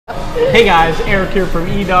Hey guys, Eric here from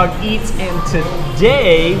eDog Eats, and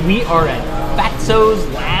today we are at Fatso's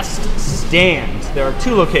Last Stand. There are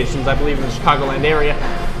two locations, I believe, in the Chicagoland area.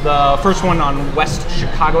 The first one on West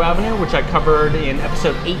Chicago Avenue, which I covered in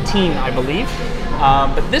episode 18, I believe.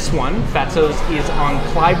 But this one, Fatso's, is on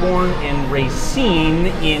Clybourne and Racine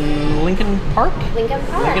in Lincoln Park? Lincoln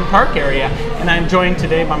Park area. And I'm joined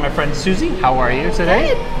today by my friend Susie. How are you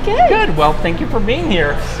today? Good. Good. Well, thank you for being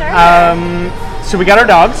here. Sure. So we got our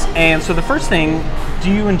dogs, and so the first thing,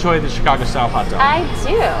 do you enjoy the Chicago-style hot dog? I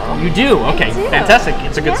do. You do? Okay, I do. Fantastic.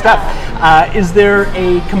 It's a good stuff. Is there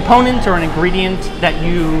a component or an ingredient that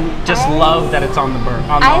you just love that it's on the burn?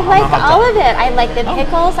 I like all of it. I like the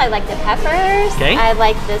pickles. I like the peppers. Okay. I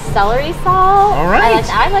like the celery salt. All right.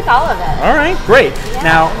 I like all of it. All right, great. Yeah.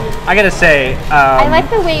 Now, I gotta say, I like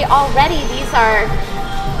the way already these are.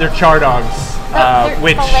 they're char dogs.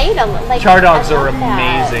 Which char dogs are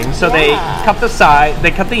amazing. So they cut the side,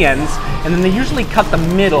 they cut the ends, and then they usually cut the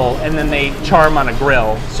middle, and then they char them on a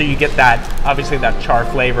grill. So you get that, obviously, that char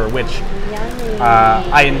flavor, which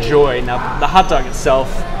I enjoy. Now the hot dog itself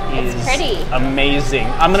is amazing.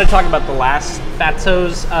 I'm going to talk about the last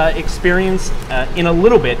Fatso's experience in a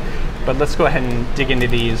little bit, but let's go ahead and dig into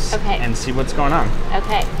these and see what's going on.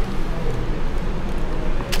 Okay.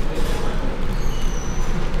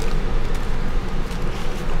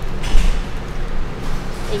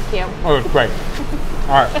 Thank you. Oh, it's great.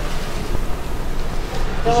 All right.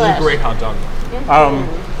 This is a great hot dog.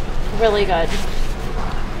 Really good.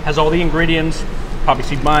 Has all the ingredients, poppy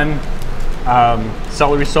seed bun,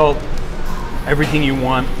 celery salt, everything you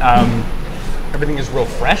want. Everything is real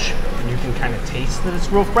fresh, and you can kind of taste that it's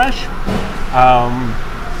real fresh.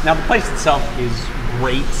 Now the place itself is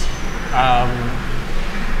great. I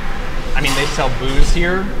mean, they sell booze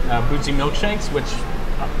here, boozy milkshakes, which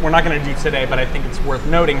we're not going to do today, but I think it's worth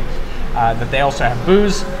noting that they also have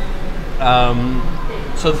booze.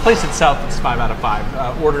 So the place itself is 5 out of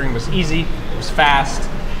 5. Ordering was easy, it was fast,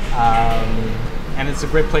 and it's a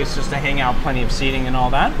great place just to hang out, plenty of seating and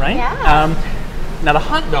all that, right? Yeah. Now the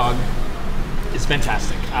hot dog is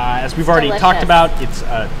fantastic. As we've already talked about, it's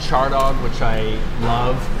a char dog, which I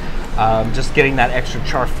love. Just getting that extra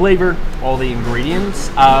char flavor, all the ingredients.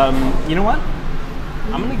 You know what?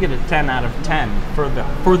 I'm gonna get a 10 out of 10 for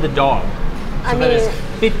the dog. So that is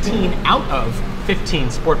 15 out of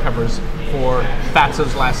 15 sport peppers for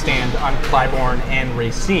Fatso's Last Stand on Clybourne and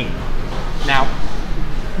Racine. Now,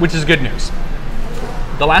 which is good news.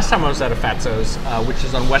 The last time I was at a Fatso's, which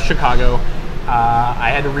is on West Chicago, I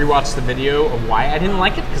had to rewatch the video of why I didn't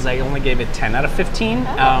like it because I only gave it 10 out of 15.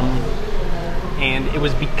 And it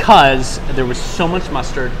was because there was so much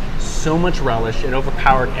mustard, so much relish, it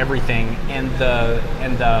overpowered everything, and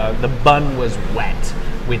the bun was wet,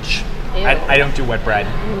 which I don't do wet bread.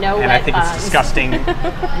 And I think it's disgusting.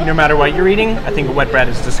 No matter what you're eating, I think wet bread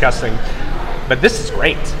is disgusting. But this is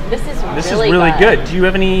great. This is really good. Do you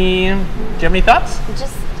have any thoughts?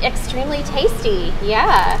 Just extremely tasty.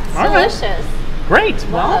 Yeah. It's delicious. Great.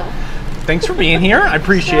 Well, thanks for being here. I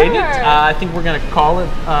appreciate it. I think we're gonna call it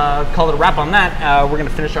a wrap on that. We're gonna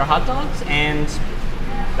finish our hot dogs, and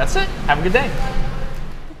that's it. Have a good day.